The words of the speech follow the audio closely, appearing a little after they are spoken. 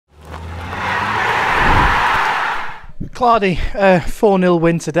Klaidi, 4-0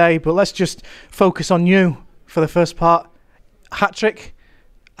 win today, but let's just focus on you for the first part. Hat-trick,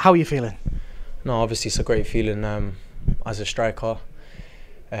 how are you feeling? No, obviously it's a great feeling as a striker.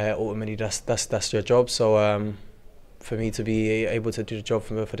 Ultimately, that's your job. So for me to be able to do the job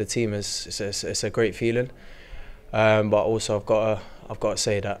for the team it's a great feeling. But also I've got to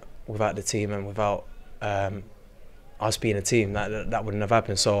say that without the team and without us being a team, that wouldn't have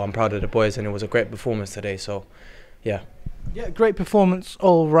happened. So I'm proud of the boys, and it was a great performance today. So yeah. Yeah, great performance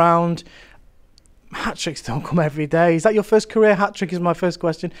all round. Hat-tricks don't come every day. Is that your first career hat-trick is my first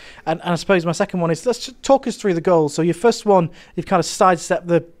question. And I suppose my second one is, let's just talk us through the goals. So your first one, you've kind of sidestepped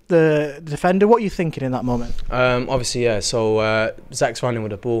the defender. What are you thinking in that moment? Obviously, yeah. So Zach's running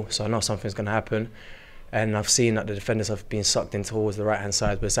with the ball, so I know something's going to happen. And I've seen that the defenders have been sucked in towards the right-hand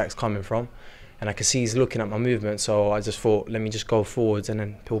side where Zach's coming from. And I can see he's looking at my movement, so I just thought, let me just go forwards and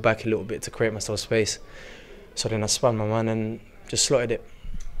then pull back a little bit to create myself space. So then I spun my man and just slotted it.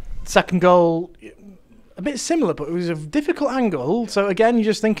 Second goal, a bit similar, but it was a difficult angle. So again, you're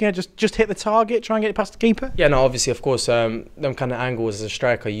just thinking, just hit the target, try and get it past the keeper? Yeah, no, obviously, of course, them kind of angles as a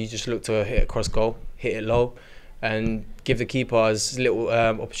striker, you just look to hit it across goal, hit it low, and give the keeper as little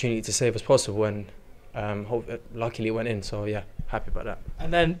opportunity to save as possible. And luckily it went in, so yeah, happy about that.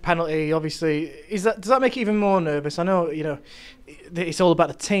 And then penalty, obviously, does that make you even more nervous? I know, it's all about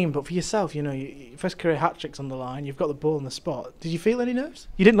the team, but for yourself, your first career hat-trick's on the line, you've got the ball on the spot. Did you feel any nerves?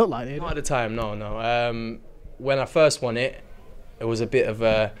 You didn't look like it. Not at the time, no. When I first won it, it was a bit of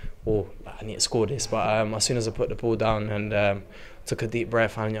I need to score this, but as soon as I put the ball down and took a deep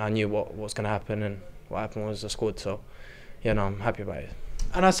breath, I knew what was going to happen, and what happened was I scored. So yeah, no, I'm happy about it.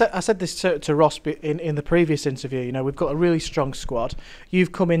 And I said this to Ross in the previous interview. We've got a really strong squad.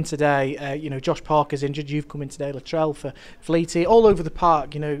 You've come in today. Josh Parker's injured. You've come in today. Latrell for Fleety, all over the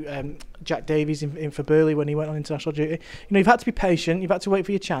park. Jack Davies in for Burley when he went on international duty. You've had to be patient. You've had to wait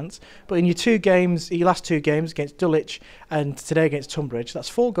for your chance. But in your last two games against Dulwich and today against Tonbridge, that's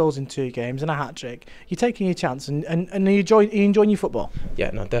 4 goals in 2 games and a hat trick. You're taking your chance and you're enjoying your football.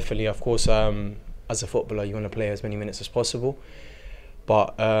 Yeah, no, definitely. Of course, as a footballer, you want to play as many minutes as possible.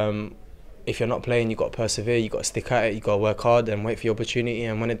 But if you're not playing, you've got to persevere, you've got to stick at it, you've got to work hard and wait for your opportunity.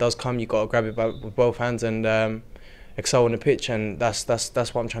 And when it does come, you've got to grab it with both hands and excel on the pitch. And that's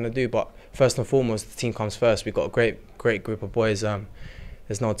what I'm trying to do. But first and foremost, the team comes first. We've got a great group of boys.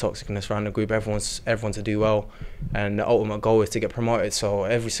 There's no toxicness around the group. Everyone to do well. And the ultimate goal is to get promoted. So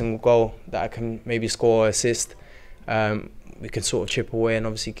every single goal that I can maybe score or assist, we can sort of chip away and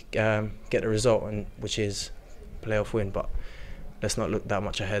obviously get the result, which is playoff win. But let's not look that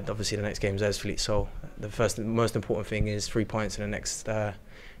much ahead. Obviously, the next game is Ebbsfleet, so the most important thing is 3 points in the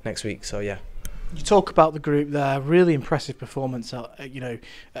next week. So yeah. You talk about the group there. Really impressive performance,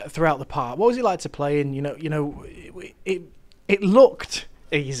 throughout the park. What was it like to play in? It looked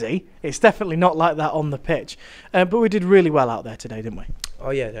easy. It's definitely not like that on the pitch, but we did really well out there today, didn't we?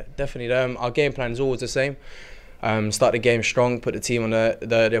 Oh yeah, definitely. Our game plan is always the same. Start the game strong, put the team on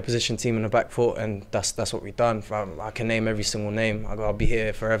the opposition team on the back foot, and that's what we've done. I can name every single name. I'll be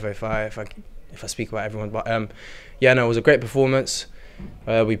here forever if I speak about everyone. But yeah, no, it was a great performance.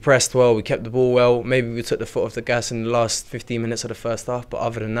 We pressed well, we kept the ball well. Maybe we took the foot off the gas in the last 15 minutes of the first half, but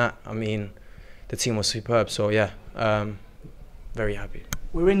other than that, I mean, the team was superb. So yeah, very happy.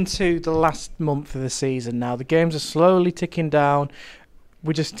 We're into the last month of the season now. The games are slowly ticking down.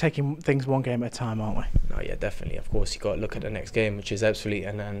 We're just taking things one game at a time, aren't we? No, yeah, definitely. Of course, you've got to look at the next game, which is Ebbsfleet,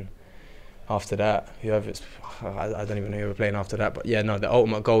 and then after that, whoever's, I don't even know who we're playing after that. But yeah, no, the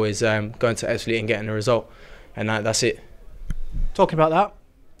ultimate goal is going to Ebbsfleet and getting the result, and that's it. Talking about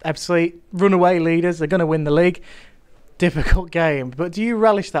that, Ebbsfleet, runaway leaders, they're going to win the league. Difficult game, but do you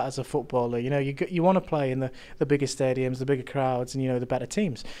relish that as a footballer? You want to play in the bigger stadiums, the bigger crowds, and the better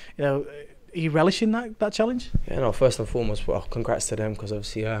teams. Are you relishing that challenge? Yeah, no, first and foremost, well, congrats to them, because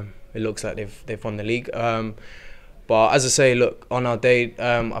obviously it looks like they've won the league. But as I say, look, on our day,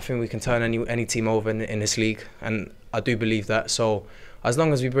 I think we can turn any team over in this league, and I do believe that. So as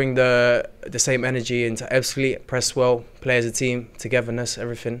long as we bring the same energy into Ebbsfleet, press well, play as a team, togetherness,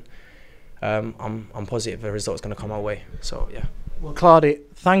 everything, I'm positive the result's going to come our way. So yeah. Well, Klaidi,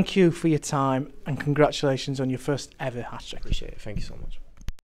 thank you for your time and congratulations on your first ever hat-trick. Appreciate it. Thank you so much.